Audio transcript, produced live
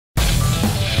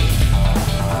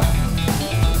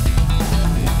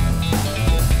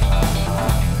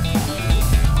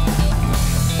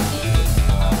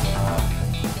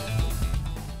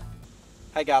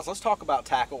Hey guys, let's talk about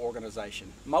tackle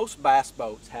organization. Most bass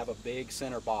boats have a big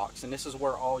center box, and this is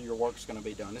where all your work's going to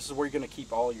be done. This is where you're going to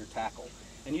keep all your tackle.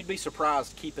 And you'd be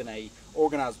surprised keeping a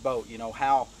organized boat, you know,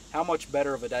 how much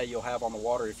better of a day you'll have on the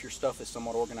water if your stuff is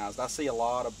somewhat organized. I see a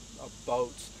lot of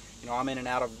boats, you know, I'm in and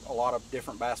out of a lot of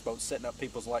different bass boats setting up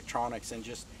people's electronics, and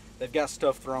just they've got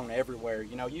stuff thrown everywhere.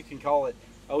 You know, you can call it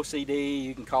OCD,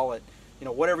 you can call it, you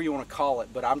know, whatever you want to call it,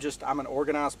 but I'm an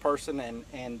organized person,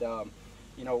 and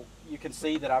you know, you can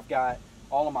see that I've got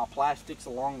all of my plastics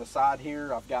along the side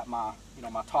here. I've got my, you know,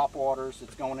 my top waters.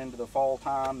 It's going into the fall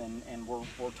time, and we're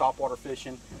top water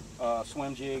fishing,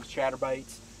 swim jigs,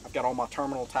 chatterbaits. I've got all my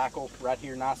terminal tackle right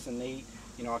here, nice and neat.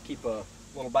 You know, I keep a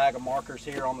little bag of markers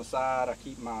here on the side. I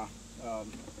keep my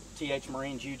TH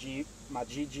Marine my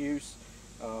G Juice,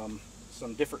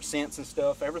 some different scents and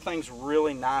stuff. Everything's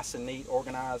really nice and neat,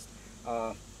 organized.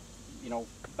 You know,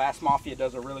 Bass Mafia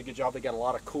does a really good job. They got a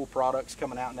lot of cool products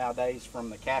coming out nowadays,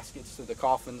 from the caskets to the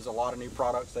coffins, a lot of new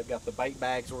products. They've got the bait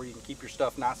bags where you can keep your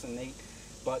stuff nice and neat.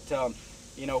 But,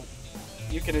 you know,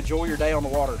 you can enjoy your day on the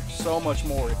water so much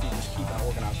more if you just keep an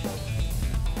organized boat.